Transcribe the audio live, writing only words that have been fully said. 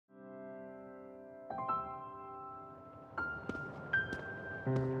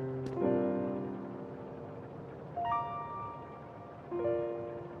The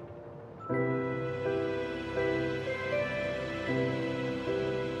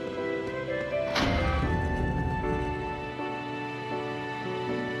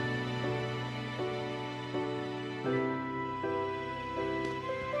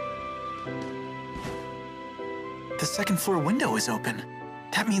second floor window is open.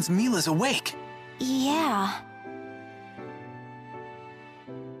 That means Milla's awake. Yeah.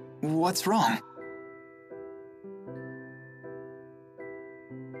 What's wrong?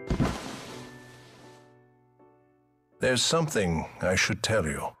 There's something I should tell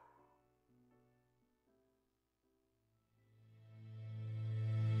you.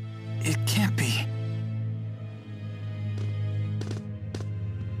 It can't be.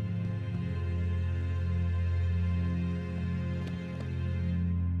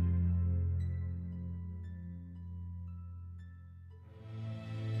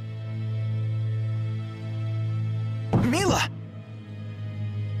 Milla!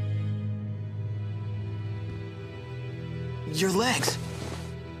 Your legs.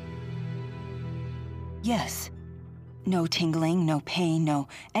 Yes. No tingling, no pain, no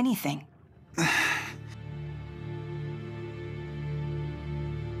anything.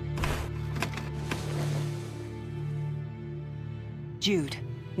 Jude,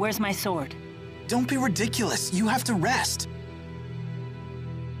 where's my sword? Don't be ridiculous. You have to rest.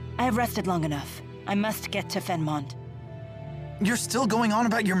 I have rested long enough. I must get to Fenmont. You're still going on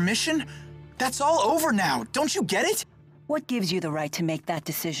about your mission? That's all over now. Don't you get it? What gives you the right to make that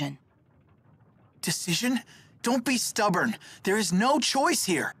decision? Decision? Don't be stubborn. There is no choice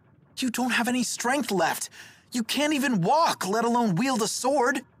here. You don't have any strength left. You can't even walk, let alone wield a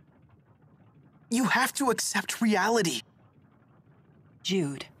sword. You have to accept reality.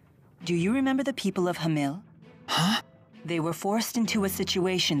 Jude, do you remember the people of Hamil? Huh? They were forced into a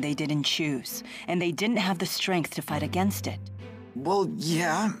situation they didn't choose, and they didn't have the strength to fight against it. Well,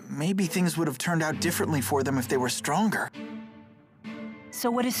 yeah, maybe things would have turned out differently for them if they were stronger. So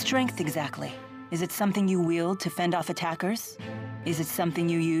what is strength exactly? Is it something you wield to fend off attackers? Is it something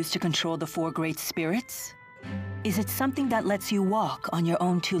you use to control the four great spirits? Is it something that lets you walk on your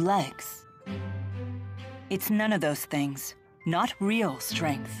own two legs? It's none of those things. Not real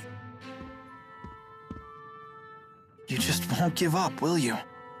strength. You just won't give up, will you?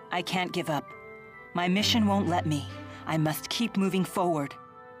 I can't give up. My mission won't let me. I must keep moving forward.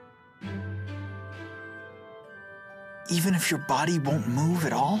 Even if your body won't move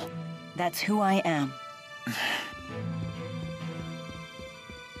at all? That's who I am.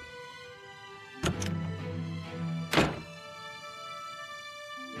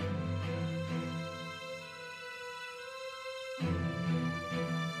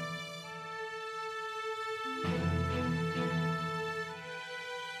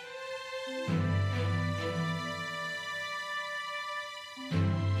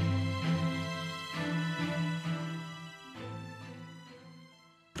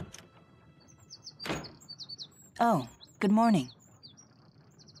 Oh, good morning.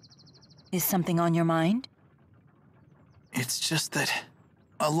 Is something on your mind? It's just that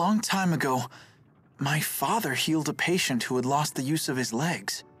a long time ago, my father healed a patient who had lost the use of his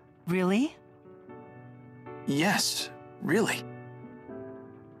legs. Really? Yes, really.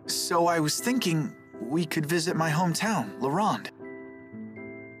 So I was thinking we could visit my hometown, Laurent.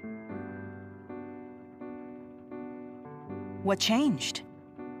 What changed?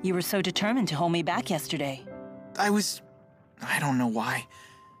 You were so determined to hold me back yesterday. I don't know why.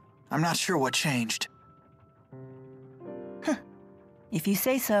 I'm not sure what changed. Huh. If you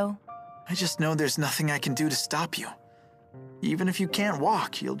say so. I just know there's nothing I can do to stop you. Even if you can't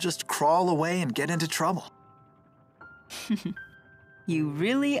walk, you'll just crawl away and get into trouble. You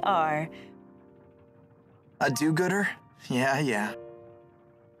really are. A do-gooder? Yeah.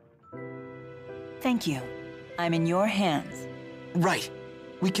 Thank you. I'm in your hands. Right.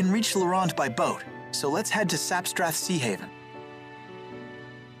 We can reach Laurent by boat, so let's head to Sapstrath Sea Haven.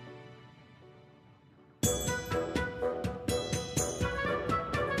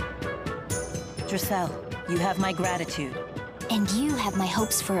 Drissel, you have my gratitude. And you have my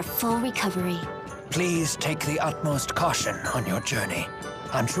hopes for a full recovery. Please take the utmost caution on your journey.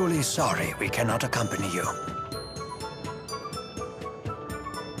 I'm truly sorry we cannot accompany you.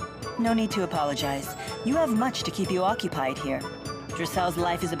 No need to apologize. You have much to keep you occupied here. Drissel's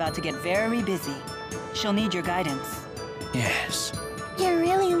life is about to get very busy. She'll need your guidance. Yes. You're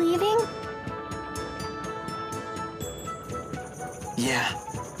really leaving? Yeah.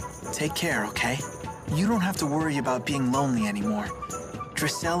 Take care, okay? You don't have to worry about being lonely anymore.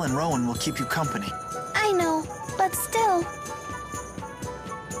 Drissel and Rowan will keep you company. I know, but still.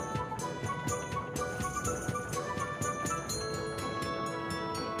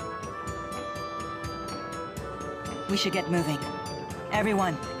 We should get moving.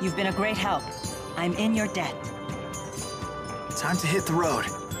 Everyone, you've been a great help. I'm in your debt. Time to hit the road.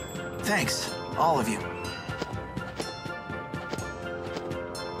 Thanks, all of you.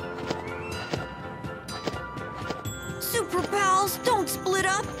 Super pals, don't split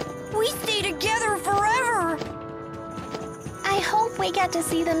up. We stay together forever. I hope we get to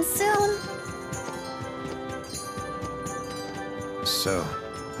see them soon. So,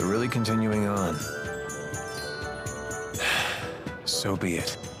 they're really continuing on. So be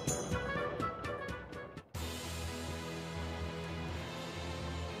it.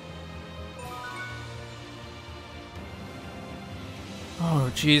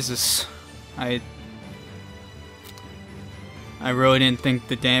 Oh, Jesus. I really didn't think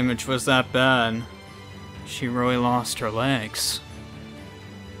the damage was that bad. She really lost her legs.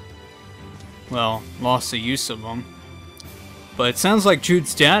 Well, lost the use of them. But it sounds like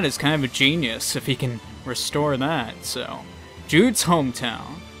Jude's dad is kind of a genius if he can restore that, so... Jude's hometown.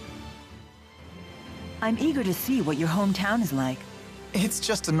 I'm eager to see what your hometown is like. It's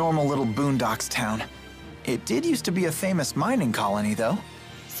just a normal little boondocks town. It did used to be a famous mining colony, though.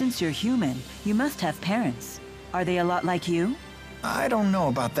 Since you're human, you must have parents. Are they a lot like you? I don't know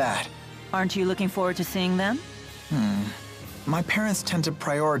about that. Aren't you looking forward to seeing them? My parents tend to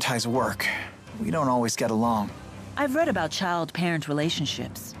prioritize work. We don't always get along. I've read about child-parent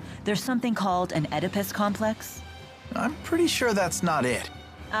relationships. There's something called an Oedipus complex. I'm pretty sure that's not it.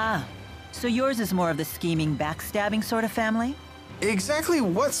 Ah, so yours is more of the scheming, backstabbing sort of family? Exactly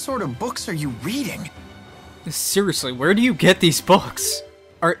what sort of books are you reading? Seriously, where do you get these books?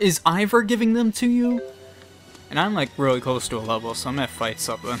 Is Ivor giving them to you? And I'm like really close to a level, so I'm gonna fight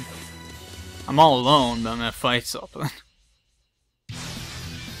something. I'm all alone, but I'm gonna fight something.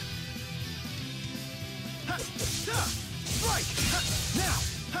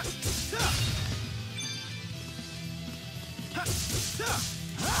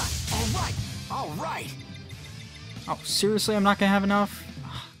 All right. Oh, seriously, I'm not gonna have enough?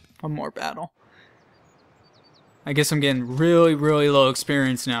 One more battle. I guess I'm getting really, really low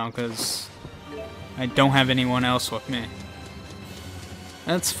experience now, because I don't have anyone else with me.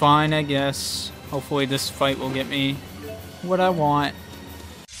 That's fine, I guess. Hopefully this fight will get me what I want.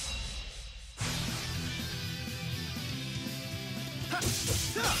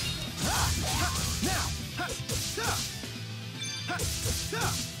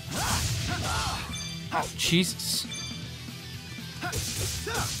 Oh, Jesus.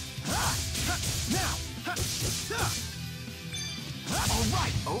 All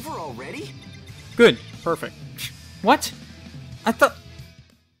right, over already? Good. Perfect. What? I thought...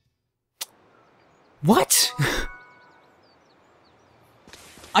 What?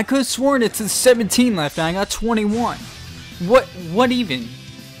 I could have sworn it's 17 left and I got 21. What even?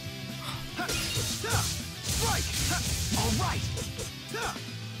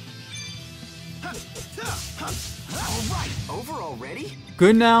 All right, over already?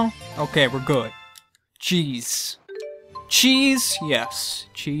 Good now? Okay, we're good. Cheese. Cheese? Yes.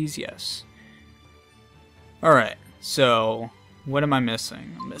 Cheese, yes. Alright, so... what am I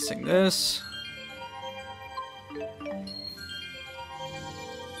missing? I'm missing this.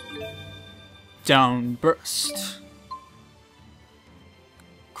 Down burst.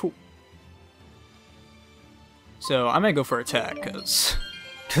 Cool. So, I might go for attack, cause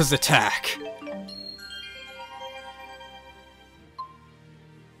attack.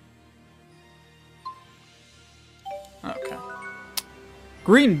 Okay.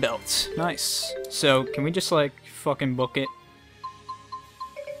 Green belt. Nice. So, can we just, like, fucking book it?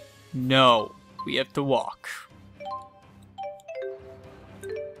 No. We have to walk.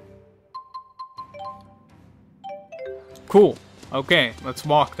 Cool. Okay, let's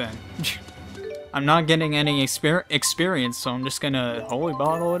walk then. I'm not getting any experience, so I'm just gonna holy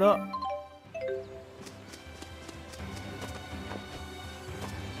bottle it up.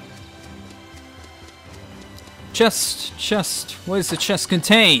 Chest. What does the chest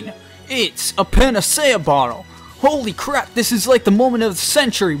contain? It's a panacea bottle. Holy crap, this is like the moment of the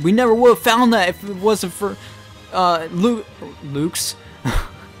century. We never would have found that if it wasn't for, Luke's?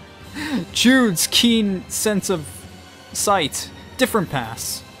 Jude's keen sense of sight. Different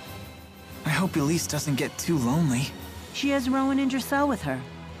pass. I hope Elise doesn't get too lonely. She has Rowan and Dressel with her.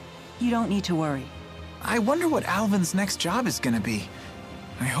 You don't need to worry. I wonder what Alvin's next job is gonna be.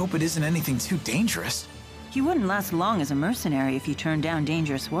 I hope it isn't anything too dangerous. You wouldn't last long as a mercenary if you turned down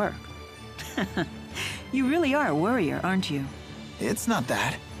dangerous work. You really are a worrier, aren't you? It's not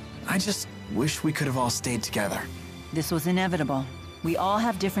that. I just wish we could have all stayed together. This was inevitable. We all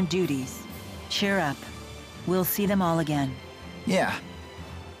have different duties. Cheer up. We'll see them all again. Yeah.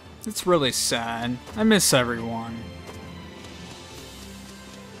 It's really sad. I miss everyone.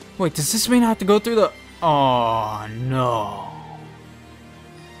 Wait, does this mean I have to go through the... Oh, no.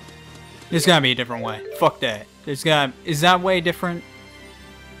 There's gotta be a different way. Fuck that. There's gotta... Is that way different?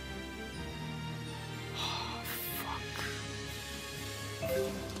 Oh, fuck.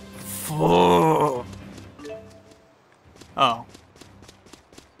 Fuck. Oh.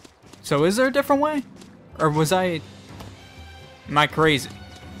 So is there a different way? Or was I... Am I crazy?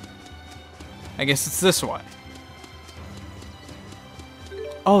 I guess it's this way.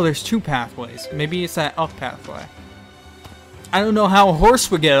 Oh, there's two pathways. Maybe it's that up pathway. I don't know how a horse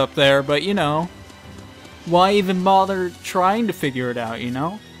would get up there, but you know. Why even bother trying to figure it out, you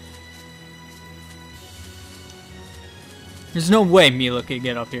know? There's no way Milla could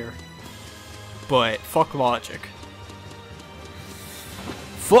get up here. But, fuck logic.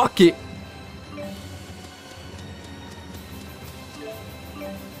 Fuck it!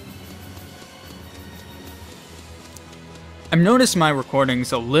 I've noticed my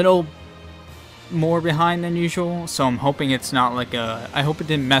recording's a little more behind than usual, so I'm hoping it's not like a... I hope it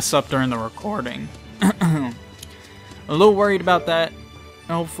didn't mess up during the recording. A little worried about that.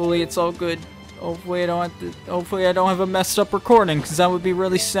 Hopefully it's all good. Hopefully I don't have a messed up recording, because that would be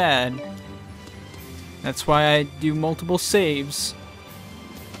really sad. That's why I do multiple saves.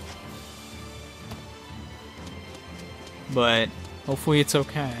 But hopefully it's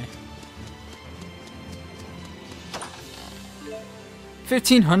okay.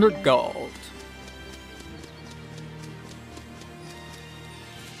 1,500 gold.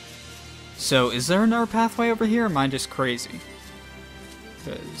 So, is there another pathway over here, or am I just crazy?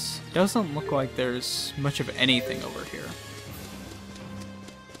 Because it doesn't look like there's much of anything over here.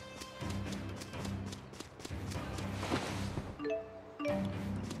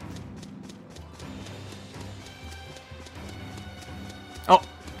 Oh,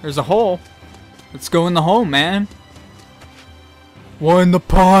 there's a hole. Let's go in the hole, man. One the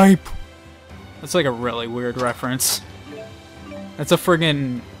pipe. That's like a really weird reference. That's a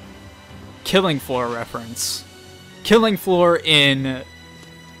friggin' Killing Floor reference. Killing Floor in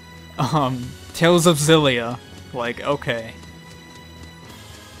Tales of Xillia. Like, okay.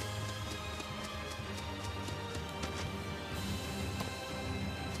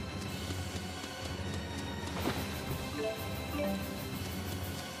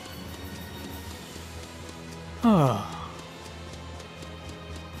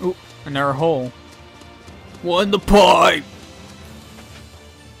 Ooh, another hole. One the pipe!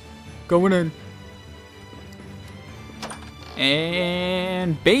 Going in.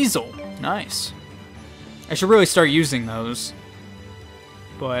 And basil. Nice. I should really start using those.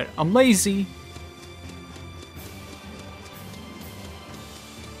 But I'm lazy.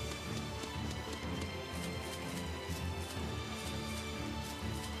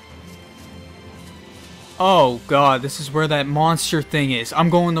 Oh god, this is where that monster thing is.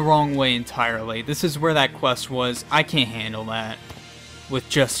 I'm going the wrong way entirely. This is where that quest was. I can't handle that. With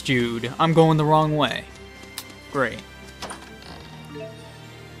just Jude. I'm going the wrong way. Great.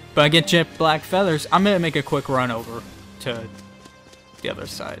 But I get jet black feathers. I'm gonna make a quick run over to the other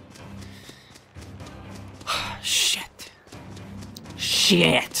side. Shit.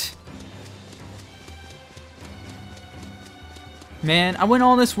 Shit. Man, I went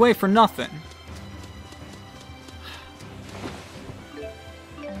all this way for nothing.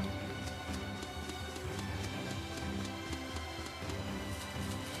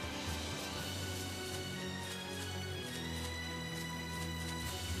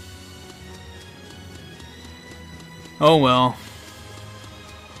 Oh well.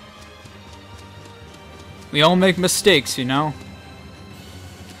 We all make mistakes, you know?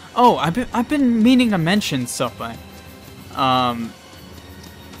 Oh, I've been meaning to mention something. I'm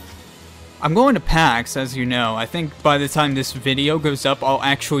going to PAX, as you know. I think by the time this video goes up, I'll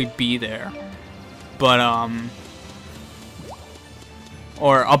actually be there. But,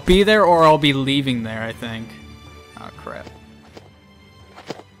 or I'll be there or I'll be leaving there, I think. Oh, crap.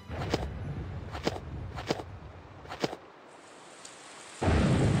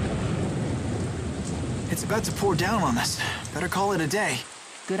 It's about to pour down on us. Better call it a day.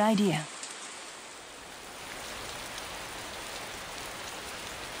 Good idea.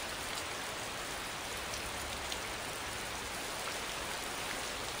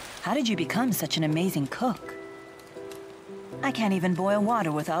 How did you become such an amazing cook? I can't even boil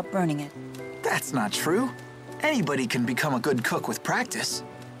water without burning it. That's not true. Anybody can become a good cook with practice.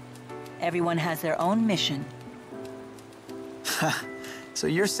 Everyone has their own mission. So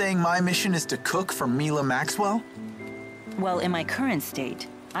you're saying my mission is to cook for Milla Maxwell? Well, in my current state,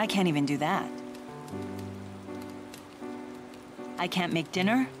 I can't even do that. I can't make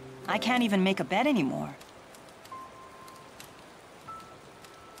dinner. I can't even make a bed anymore.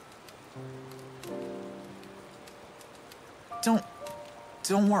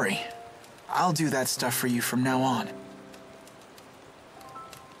 Don't worry. I'll do that stuff for you from now on.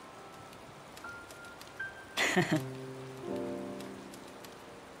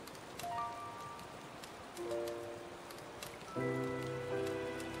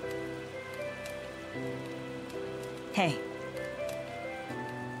 Hey.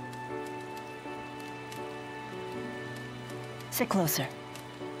 Sit closer.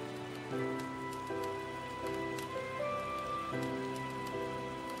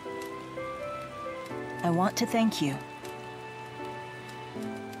 I want to thank you.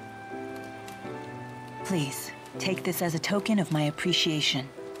 Please, take this as a token of my appreciation.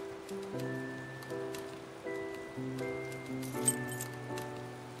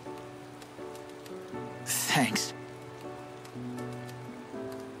 Thanks.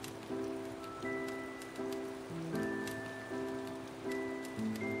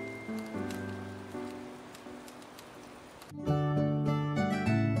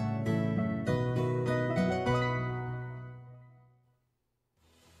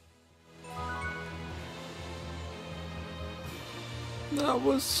 That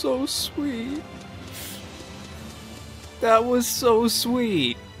was so sweet. That was so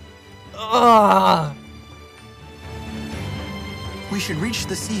sweet. Ah. We should reach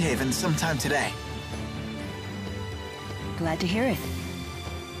the Sea Haven sometime today. Glad to hear it.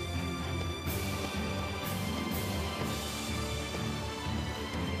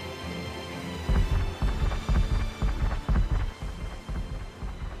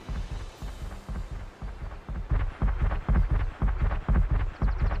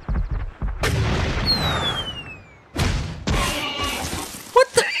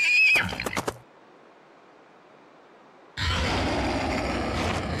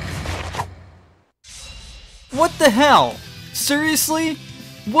 What the hell? Seriously?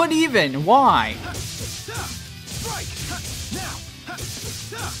 What even? Why?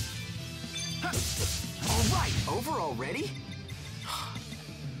 Alright, over already?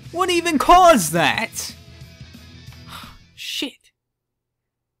 What even caused that? Shit.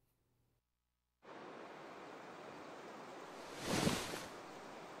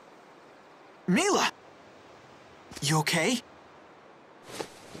 Milla! You okay?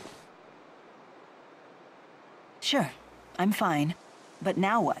 Sure, I'm fine. But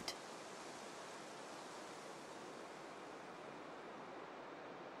now what?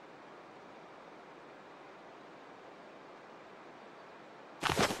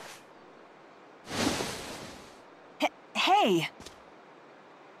 Hey!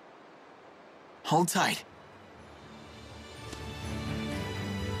 Hold tight.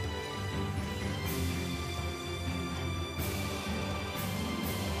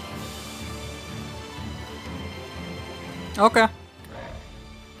 Okay.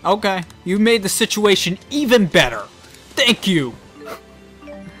 Okay. You made the situation even better. Thank you.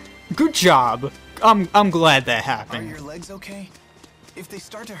 Good job. I'm glad that Are happened. your legs okay? If they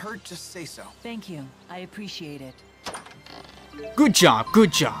start to hurt, just say so. Thank you. I appreciate it. Good job.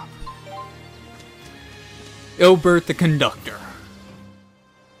 Good job. Ilbert the conductor.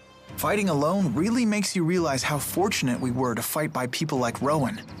 Fighting alone really makes you realize how fortunate we were to fight by people like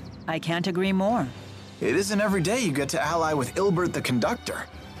Rowan. I can't agree more. It isn't every day you get to ally with Ilbert the conductor.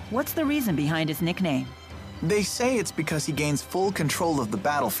 What's the reason behind his nickname? They say it's because he gains full control of the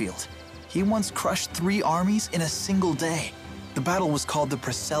battlefield. He once crushed 3 armies in a single day. The battle was called the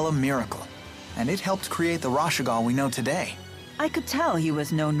Priscilla Miracle, and it helped create the Rashagal we know today. I could tell he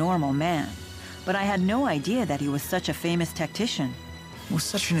was no normal man, but I had no idea that he was such a famous tactician. It was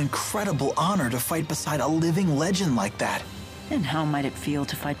such an incredible honor to fight beside a living legend like that. And how might it feel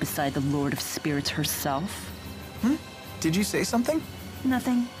to fight beside the Lord of Spirits herself? Did you say something?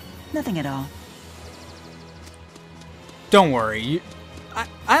 Nothing. Nothing at all. Don't worry.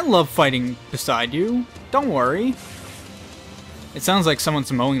 I love fighting beside you. Don't worry. It sounds like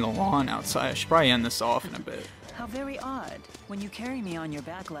someone's mowing the lawn outside. I should probably end this off in a bit. How very odd. When you carry me on your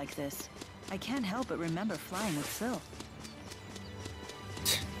back like this, I can't help but remember flying with Syl.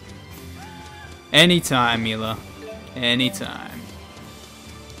 Anytime, Milla. Anytime.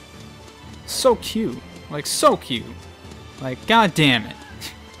 So cute. Like, so cute. Like, god damn it.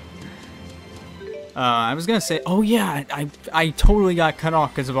 I was gonna say, oh yeah, I totally got cut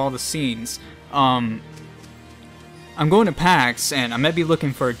off because of all the scenes. I'm going to PAX, and I might be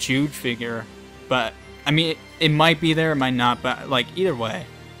looking for a Jude figure, but, I mean, it might be there, it might not, but, like, either way.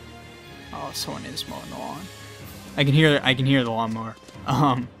 Oh, someone is mowing the lawn. I can hear the lawnmower.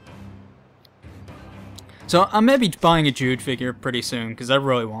 So I may be buying a Jude figure pretty soon, because I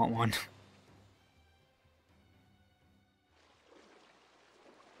really want one.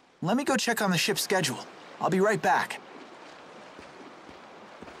 Let me go check on the ship's schedule. I'll be right back.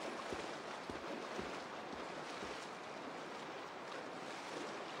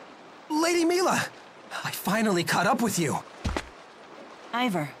 Lady Milla! I finally caught up with you.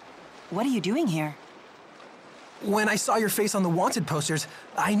 Ivor, what are you doing here? When I saw your face on the wanted posters,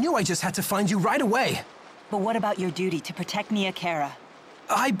 I knew I just had to find you right away. But what about your duty to protect Nia Kara?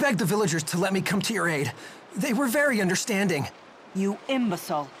 I begged the villagers to let me come to your aid. They were very understanding. You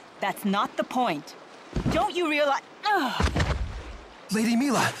imbecile. That's not the point. Don't you realize— Ugh. Lady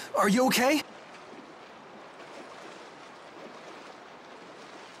Milla, are you okay?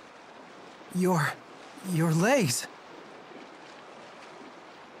 Your legs.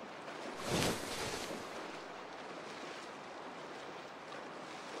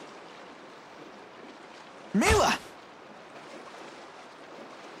 Milla!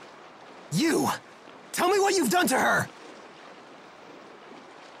 You! Tell me what you've done to her!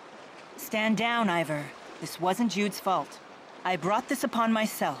 Stand down, Ivor. This wasn't Jude's fault. I brought this upon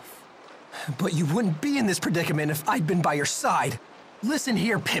myself. But you wouldn't be in this predicament if I'd been by your side. Listen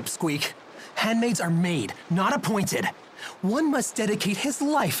here, Pipsqueak. Handmaids are made, not appointed. One must dedicate his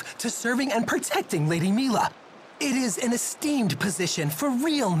life to serving and protecting Lady Milla. It is an esteemed position for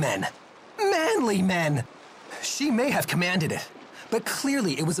real men. Manly men. She may have commanded it, but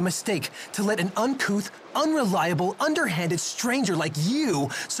clearly it was a mistake to let an uncouth, unreliable, underhanded stranger like you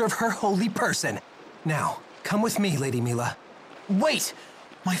serve her holy person. Now, come with me, Lady Milla. Wait!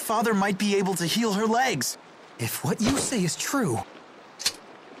 My father might be able to heal her legs. If what you say is true,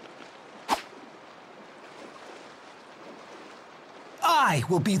 I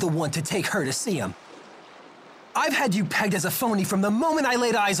will be the one to take her to see him. I've had you pegged as a phony from the moment I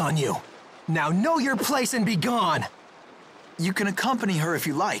laid eyes on you. Now know your place and be gone. You can accompany her if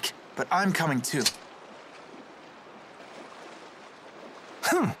you like, but I'm coming too.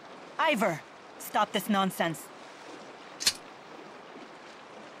 Ivor, stop this nonsense.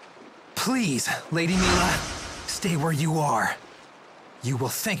 Please, Lady Milla, stay where you are. You will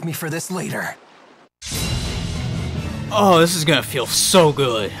thank me for this later. Oh, this is gonna feel so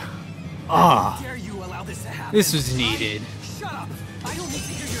good. Ah, Dare you allow this to happen? this was needed. Shut up! I don't need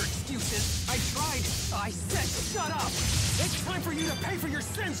to hear your excuses. I tried. I said shut up! It's time for you to pay for your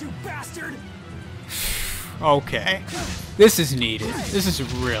sins, you bastard! Okay. This is needed. This is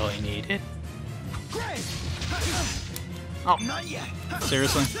really needed. Oh, Not yet.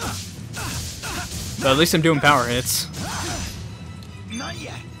 seriously? But at least I'm doing power hits. Not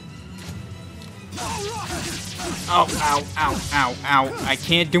yet. Ow, ow, ow, ow, ow. I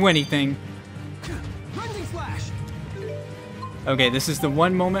can't do anything. Okay, this is the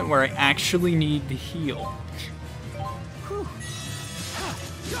one moment where I actually need to heal.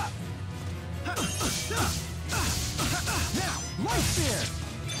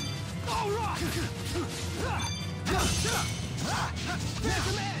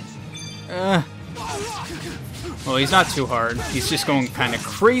 Well, he's not too hard. He's just going kind of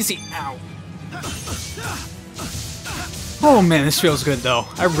crazy. Ow. Oh man, this feels good though.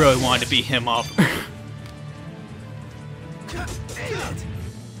 I really wanted to beat him up.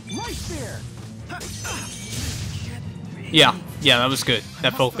 Yeah, that was good.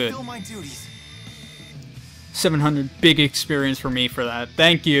 That felt good. 700, big experience for me for that.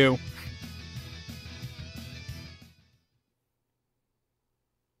 Thank you.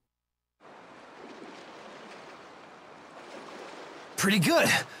 Pretty good,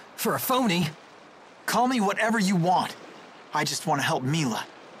 for a phony. Call me whatever you want. I just want to help Milla.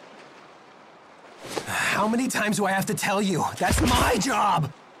 How many times do I have to tell you? That's my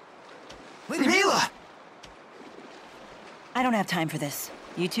job! Lady Milla! I don't have time for this.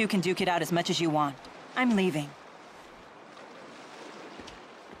 You two can duke it out as much as you want. I'm leaving.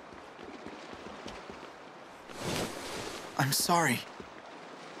 I'm sorry.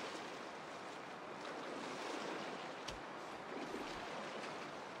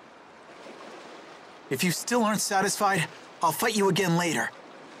 If you still aren't satisfied, I'll fight you again later.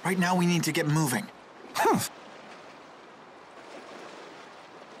 Right now we need to get moving.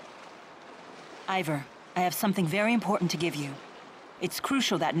 Ivor, I have something very important to give you. It's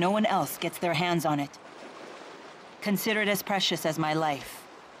crucial that no one else gets their hands on it. Consider it as precious as my life.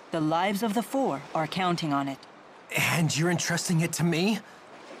 The lives of the four are counting on it. And you're entrusting it to me?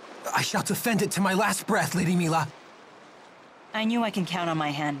 I shall defend it to my last breath, Lady Milla. I knew I can count on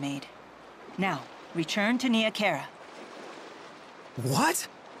my handmaid. Now, return to Nia Kara. What?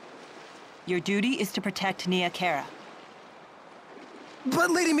 Your duty is to protect Nia Kara.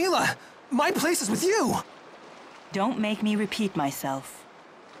 But Lady Milla, my place is with you! Don't make me repeat myself.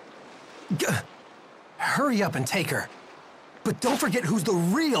 Hurry up and take her. But don't forget who's the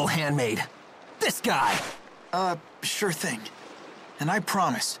real handmaid. This guy. Sure thing. And I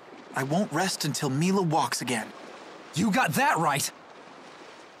promise, I won't rest until Milla walks again. You got that right.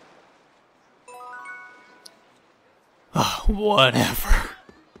 Whatever.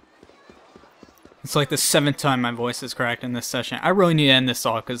 It's like the 7th time my voice is cracked in this session. I really need to end this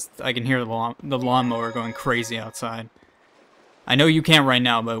off because I can hear the lawnmower going crazy outside. I know you can't right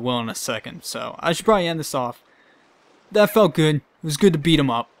now, but it will in a second. So I should probably end this off. That felt good. It was good to beat him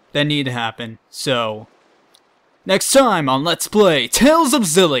up. That needed to happen. So, next time on Let's Play Tales of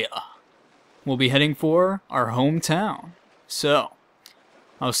Xillia, we'll be heading for our hometown. So,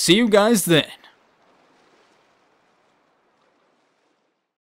 I'll see you guys then.